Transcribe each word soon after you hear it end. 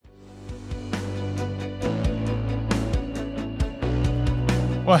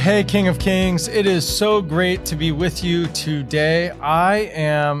Well, hey, King of Kings, it is so great to be with you today. I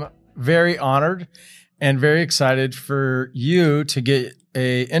am very honored and very excited for you to get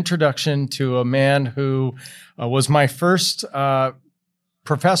an introduction to a man who was my first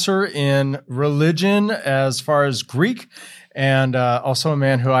professor in religion as far as Greek, and also a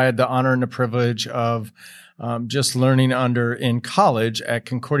man who I had the honor and the privilege of just learning under in college at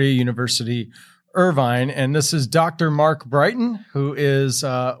Concordia University, Irvine. And this is Dr. Mark Brighton, who is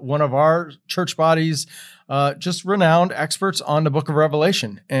one of our church body's just renowned experts on the book of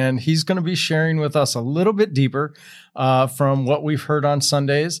Revelation. And he's going to be sharing with us a little bit deeper from what we've heard on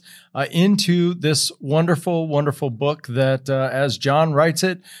Sundays into this wonderful, wonderful book that, as John writes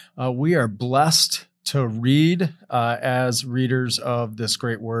it, we are blessed to read as readers of this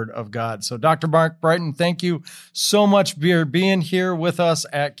great word of God. So Dr. Mark Brighton, thank you so much for being here with us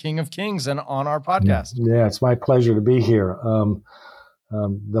at King of Kings and on our podcast. Yeah, it's my pleasure to be here.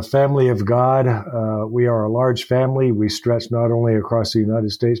 The family of God, we are a large family. We stretch not only across the United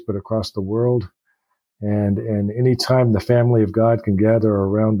States, but across the world. And anytime the family of God can gather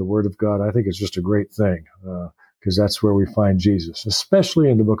around the word of God, I think it's just a great thing because that's where we find Jesus, especially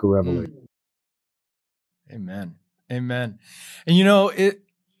in the book of Revelation. Amen. Amen. And you know,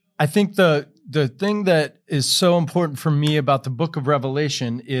 I think the thing that is so important for me about the book of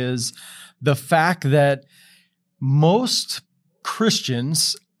Revelation is the fact that most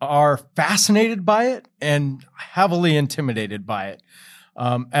Christians are fascinated by it and heavily intimidated by it.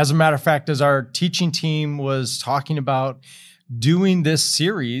 As a matter of fact, as our teaching team was talking about doing this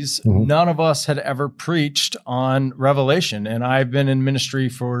series, none of us had ever preached on Revelation. And I've been in ministry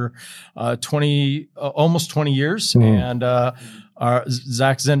for almost 20 years. And our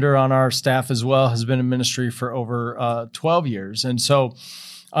Zach Zender on our staff as well has been in ministry for over 12 years. And so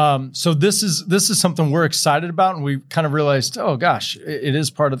this is something we're excited about. And we kind of realized, oh gosh, it is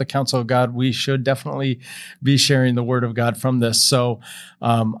part of the counsel of God. We should definitely be sharing the word of God from this. So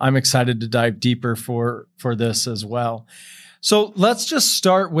I'm excited to dive deeper for this as well. So let's just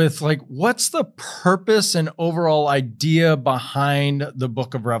start with what's the purpose and overall idea behind the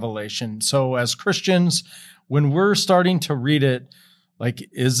book of Revelation? So as Christians, when we're starting to read it,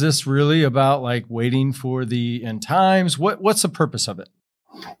 is this really about waiting for the end times? What's the purpose of it?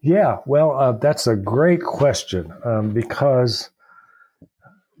 Yeah, well, that's a great question because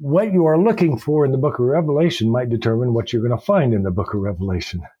what you are looking for in the book of Revelation might determine what you're going to find in the book of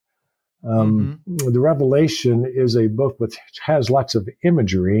Revelation. The Revelation is a book which has lots of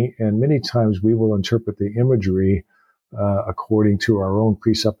imagery, and many times we will interpret the imagery according to our own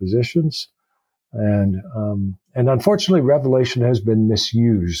presuppositions. And unfortunately, Revelation has been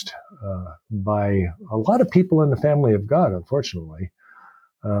misused by a lot of people in the family of God, unfortunately.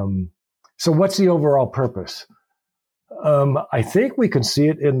 So what's the overall purpose? I think we can see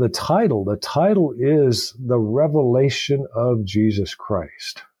it in the title. The title is The Revelation of Jesus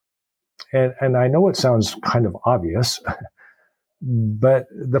Christ. And I know it sounds kind of obvious, but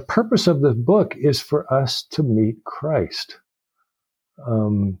the purpose of the book is for us to meet Christ.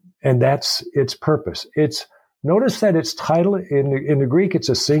 And that's its purpose. Notice that its title in the Greek, it's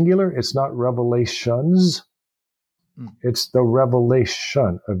a singular. It's not revelations. It's the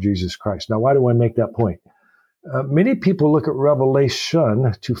revelation of Jesus Christ. Now, why do I make that point? Many people look at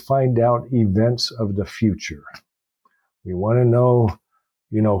Revelation to find out events of the future. We want to know,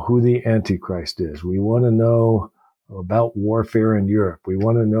 who the Antichrist is. We want to know about warfare in Europe. We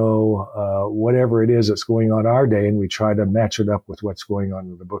want to know whatever it is that's going on our day, and we try to match it up with what's going on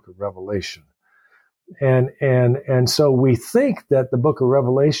in the book of Revelation. And so we think that the book of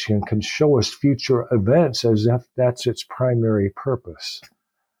Revelation can show us future events as if that's its primary purpose.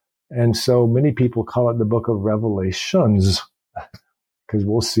 And so many people call it the book of Revelations because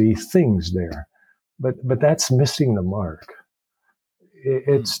we'll see things there. But that's missing the mark.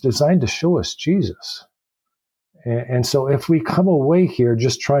 It's designed to show us Jesus. And so if we come away here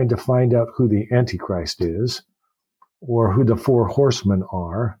just trying to find out who the Antichrist is, or who the four horsemen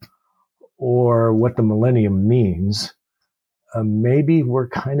are, or what the millennium means, maybe we're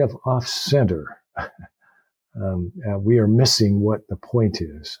kind of off center. We are missing what the point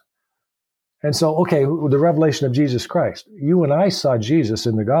is. And so, okay, the revelation of Jesus Christ. You and I saw Jesus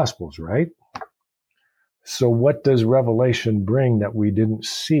in the Gospels, right? So what does Revelation bring that we didn't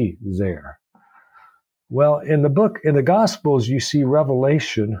see there? Well, in the Gospels, you see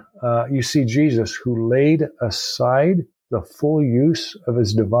Revelation, you see Jesus who laid aside the full use of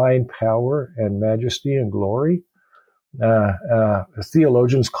his divine power and majesty and glory.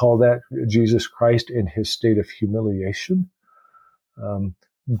 Theologians call that Jesus Christ in his state of humiliation.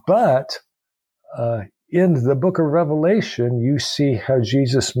 But in the book of Revelation, you see how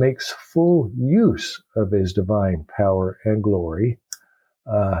Jesus makes full use of his divine power and glory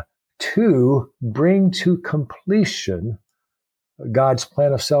to bring to completion God's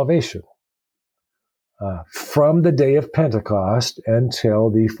plan of salvation from the day of Pentecost until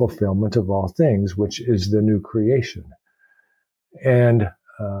the fulfillment of all things, which is the new creation. And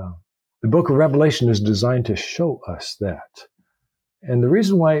the book of Revelation is designed to show us that. And the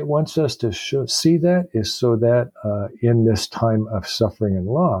reason why it wants us to see that is so that in this time of suffering and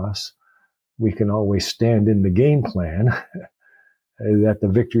loss, we can always stand in the game plan that the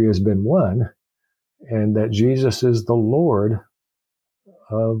victory has been won and that Jesus is the Lord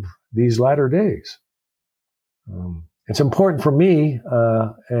of these latter days. It's important for me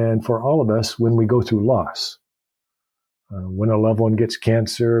and for all of us when we go through loss. When a loved one gets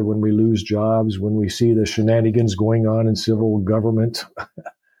cancer, when we lose jobs, when we see the shenanigans going on in civil government,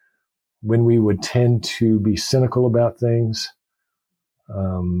 when we would tend to be cynical about things,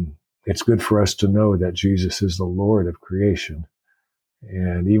 it's good for us to know that Jesus is the Lord of creation.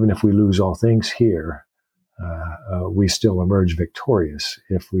 And even if we lose all things here, we still emerge victorious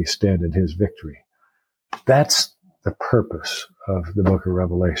if we stand in his victory. That's the purpose of the book of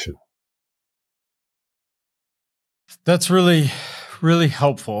Revelation. That's really, really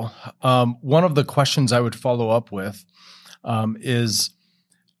helpful. One of the questions I would follow up with is,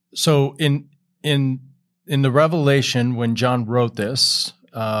 so in the Revelation, when John wrote this,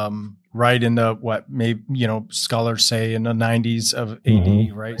 right in the scholars say in the 90s of AD,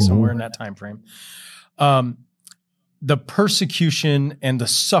 Mm-hmm. right, Mm-hmm. somewhere in that time frame, the persecution and the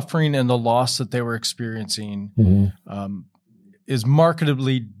suffering and the loss that they were experiencing is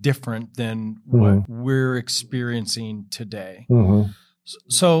markedly different than what we're experiencing today.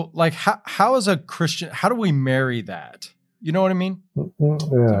 So, like, how as a Christian, how do we marry that? You know what I mean? Does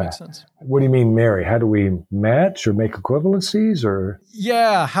that make sense? What do you mean, marry? How do we match or make equivalencies, or?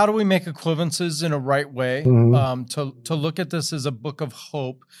 Yeah, how do we make equivalences in a right way? To look at this as a book of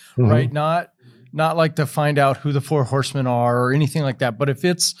hope, right? Not like to find out who the four horsemen are or anything like that. But if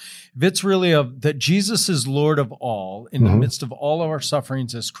it's really that Jesus is Lord of all in the midst of all of our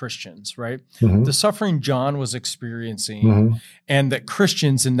sufferings as Christians, right? The suffering John was experiencing and that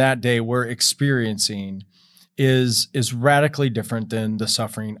Christians in that day were experiencing is radically different than the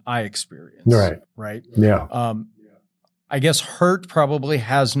suffering I experienced. Right. Yeah. I guess hurt probably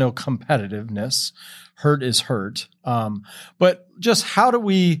has no competitiveness. Hurt is hurt. But just how do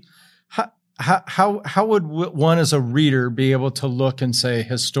we, how would one as a reader be able to look and say,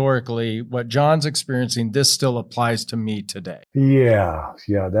 historically, what John's experiencing, this still applies to me today? Yeah,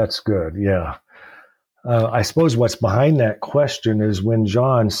 that's good. Yeah. I suppose what's behind that question is when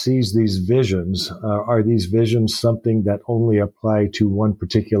John sees these visions, are these visions something that only apply to one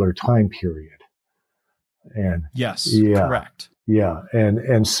particular time period? And yes, yeah, correct. Yeah.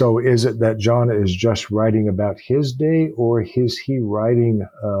 And so is it that John is just writing about his day, or is he writing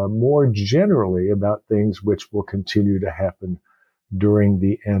more generally about things which will continue to happen during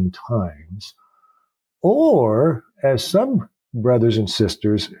the end times? Or, as some brothers and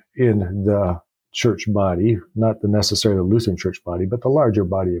sisters in the church body, not the necessarily Lutheran church body, but the larger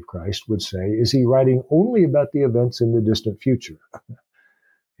body of Christ would say, is he writing only about the events in the distant future?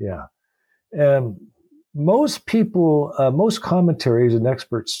 Yeah. Most people, most commentaries and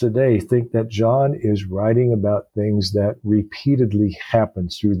experts today think that John is writing about things that repeatedly happen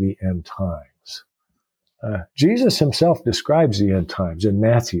through the end times. Jesus himself describes the end times in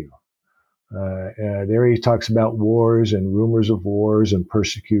Matthew. There he talks about wars and rumors of wars and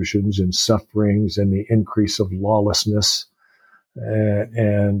persecutions and sufferings and the increase of lawlessness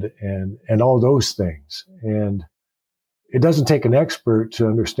and all those things. And it doesn't take an expert to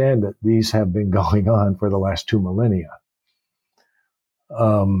understand that these have been going on for the last 2 millennia.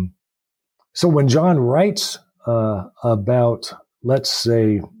 So when John writes about, let's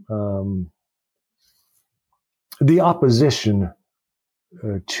say, the opposition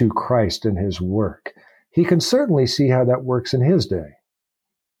to Christ and his work, he can certainly see how that works in his day.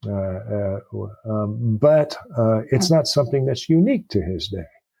 But it's not something that's unique to his day.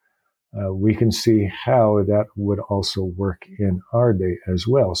 We can see how that would also work in our day as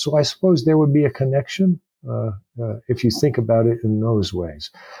well. So I suppose there would be a connection if you think about it in those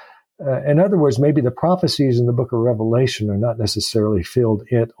ways. In other words, maybe the prophecies in the book of Revelation are not necessarily filled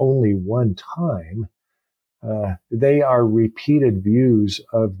at only one time. They are repeated views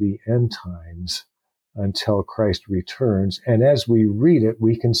of the end times until Christ returns. And as we read it,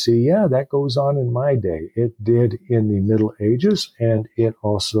 we can see, yeah, that goes on in my day. It did in the Middle Ages, and it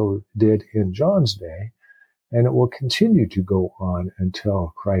also did in John's day. and it will continue to go on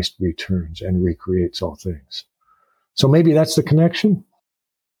until Christ returns and recreates all things. So maybe that's the connection.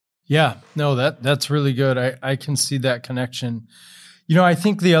 Yeah, no, that's really good. I can see that connection. I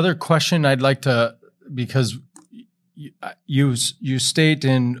think the other question I'd like to, because you state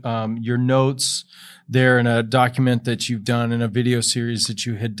in your notes there in a document that you've done in a video series that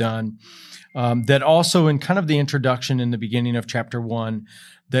you had done, that also in kind of the introduction in the beginning of chapter 1,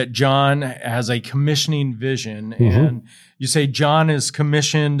 that John has a commissioning vision, and you say John is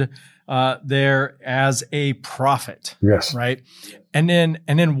commissioned there as a prophet. Yes. Right. And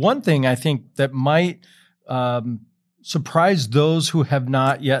then one thing I think that might surprise those who have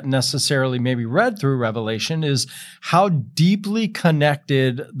not yet necessarily maybe read through Revelation is how deeply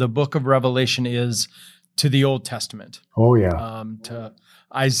connected the book of Revelation is to the Old Testament. Oh yeah. To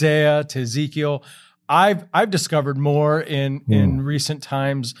Isaiah, to Ezekiel. I've discovered more in recent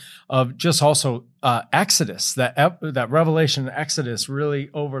times of just also Exodus, that Revelation and Exodus really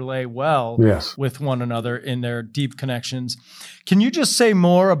overlay well with one another in their deep connections. Can you just say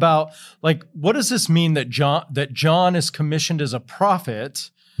more about, like, what does this mean that John is commissioned as a prophet,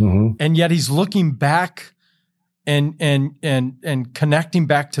 and yet he's looking back and connecting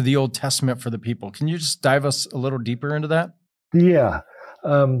back to the Old Testament for the people? Can you just dive us a little deeper into that? Yeah.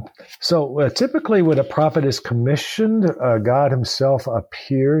 So typically when a prophet is commissioned, God himself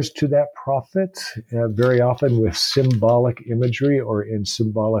appears to that prophet, very often with symbolic imagery or in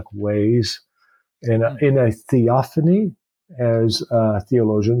symbolic ways, and in a theophany, as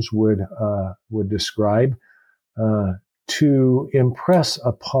theologians would describe, to impress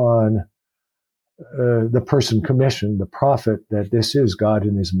upon the person commissioned, the prophet, that this is God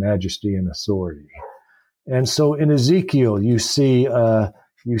in his majesty and authority. And so in Ezekiel, you see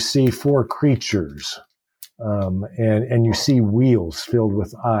 4 creatures, and you see wheels filled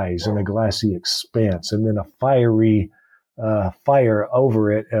with eyes and a glassy expanse, and then a fiery fire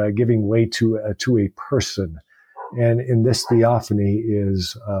over it, giving way to a person. And in this theophany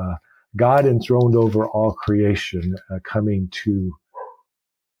is God enthroned over all creation, coming to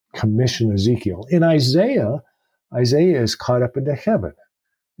commission Ezekiel. In Isaiah is caught up into heaven.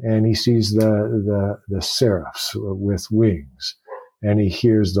 And he sees the seraphs with wings, and he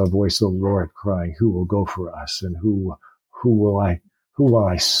hears the voice of the Lord crying, "Who will go for us? And who will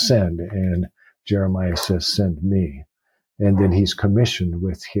I send?" And Jeremiah says, "Send me." And then he's commissioned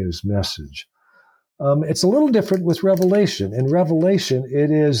with his message. It's a little different with Revelation. In Revelation, it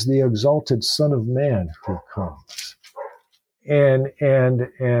is the exalted Son of Man who comes.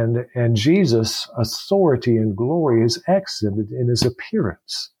 And Jesus' authority and glory is accented in his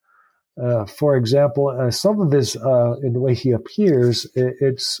appearance. For example, some of his, in the way he appears,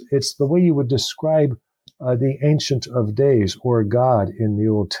 it's the way you would describe the Ancient of Days or God in the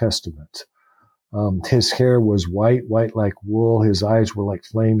Old Testament. His hair was white like wool. His eyes were like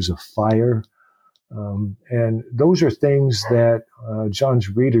flames of fire. And those are things that John's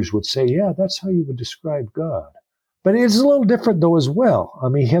readers would say, yeah, that's how you would describe God. But it's a little different, though, as well. I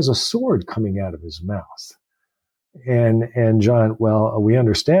mean, he has a sword coming out of his mouth. And John, well, we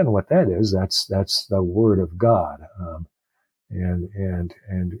understand what that is. That's the word of God.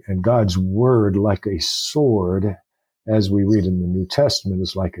 And God's word, like a sword, as we read in the New Testament,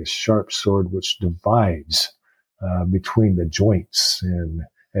 is like a sharp sword which divides between the joints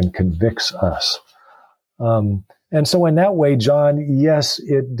and convicts us. And so in that way, John, yes,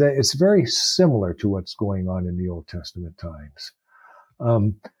 it's very similar to what's going on in the Old Testament times.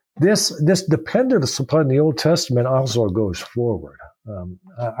 This dependence upon the Old Testament also goes forward.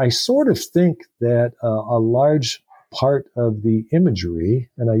 I sort of think that a large part of the imagery,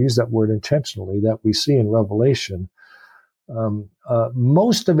 and I use that word intentionally, that we see in Revelation,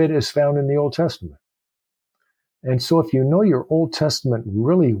 most of it is found in the Old Testament. And so if you know your Old Testament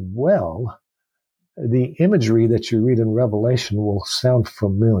really well, the imagery that you read in Revelation will sound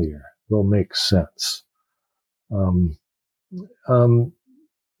familiar, will make sense.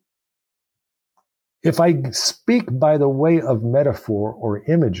 If I speak by the way of metaphor or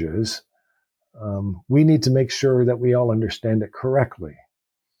images, we need to make sure that we all understand it correctly.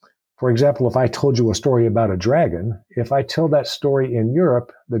 For example, if I told you a story about a dragon, if I tell that story in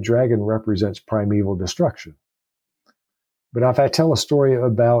Europe, the dragon represents primeval destruction. But if I tell a story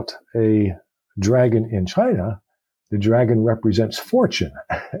about a dragon in China, the dragon represents fortune.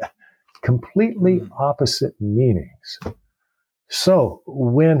 Completely opposite meanings. So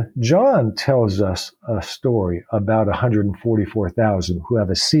when John tells us a story about 144,000 who have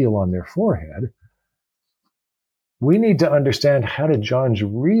a seal on their forehead, we need to understand, how did John's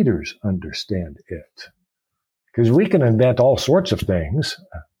readers understand it? Because we can invent all sorts of things,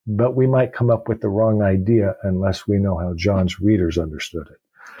 but we might come up with the wrong idea unless we know how John's readers understood it.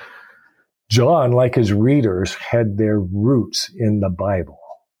 John, like his readers, had their roots in the Bible.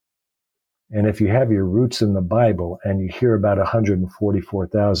 And if you have your roots in the Bible and you hear about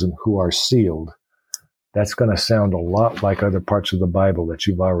 144,000 who are sealed, that's going to sound a lot like other parts of the Bible that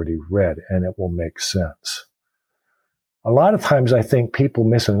you've already read, and it will make sense. A lot of times I think people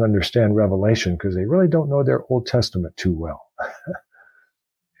misunderstand Revelation because they really don't know their Old Testament too well.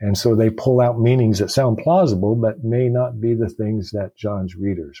 And so they pull out meanings that sound plausible, but may not be the things that John's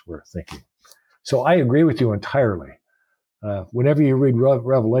readers were thinking. So I agree with you entirely. Whenever you read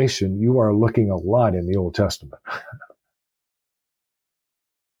Revelation, you are looking a lot in the Old Testament.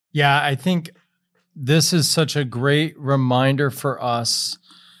 Yeah, I think this is such a great reminder for us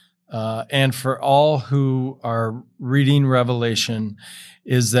and for all who are reading Revelation,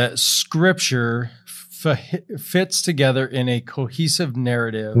 is that Scripture fits together in a cohesive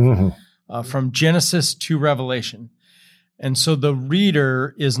narrative from Genesis to Revelation. And so the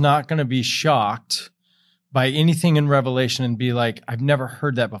reader is not going to be shocked by anything in Revelation and be like, I've never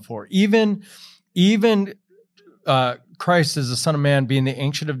heard that before. Even Christ as the Son of Man being the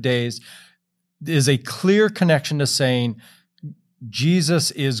Ancient of Days is a clear connection to saying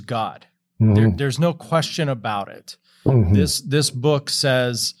Jesus is God. There's no question about it. This book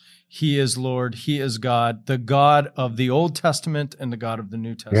says he is Lord, he is God, the God of the Old Testament and the God of the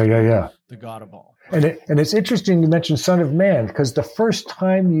New Testament, the God of all. And it's interesting to mention Son of Man, because the first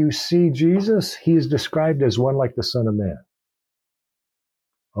time you see Jesus, he is described as one like the Son of Man.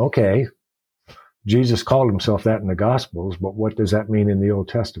 Okay, Jesus called himself that in the Gospels, but what does that mean in the Old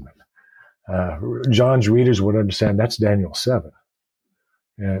Testament? John's readers would understand that's Daniel 7.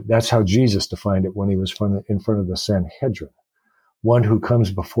 That's how Jesus defined it when he was in front of the Sanhedrin. One who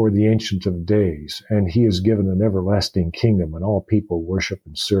comes before the Ancient of Days, and he is given an everlasting kingdom, and all people worship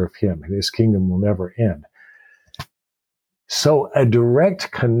and serve him, and his kingdom will never end. So a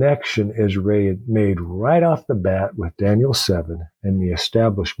direct connection is made right off the bat with Daniel 7 and the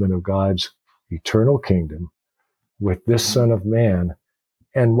establishment of God's eternal kingdom with this Son of Man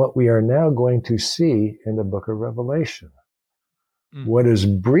and what we are now going to see in the book of Revelation. What is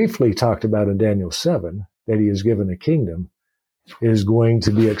briefly talked about in Daniel 7, that he is given a kingdom, is going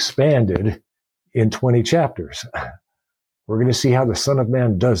to be expanded in 20 chapters. We're going to see how the Son of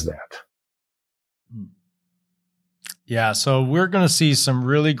Man does that. Yeah, so we're going to see some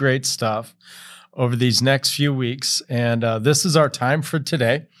really great stuff over these next few weeks, and this is our time for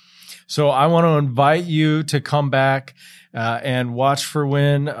today. So I want to invite you to come back and watch for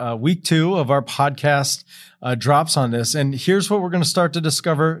when week 2 of our podcast drops on this. And here's what we're going to start to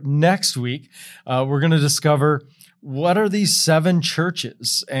discover next week. We're going to discover, what are these 7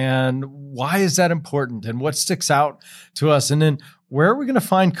 churches and why is that important and what sticks out to us? And then where are we going to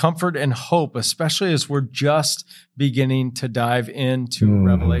find comfort and hope, especially as we're just beginning to dive into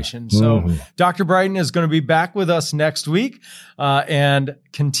Revelation? So Dr. Brighton is going to be back with us next week and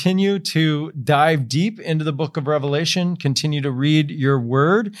continue to dive deep into the book of Revelation, continue to read your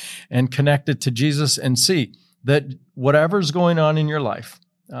word and connect it to Jesus, and see that whatever's going on in your life,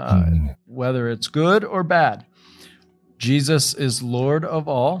 whether it's good or bad, Jesus is Lord of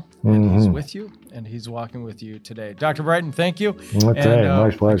all, and he's with you, and he's walking with you today. Dr. Brighton, thank you. Okay, my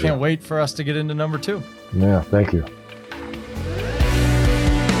pleasure. I can't wait for us to get into number 2. Yeah, thank you.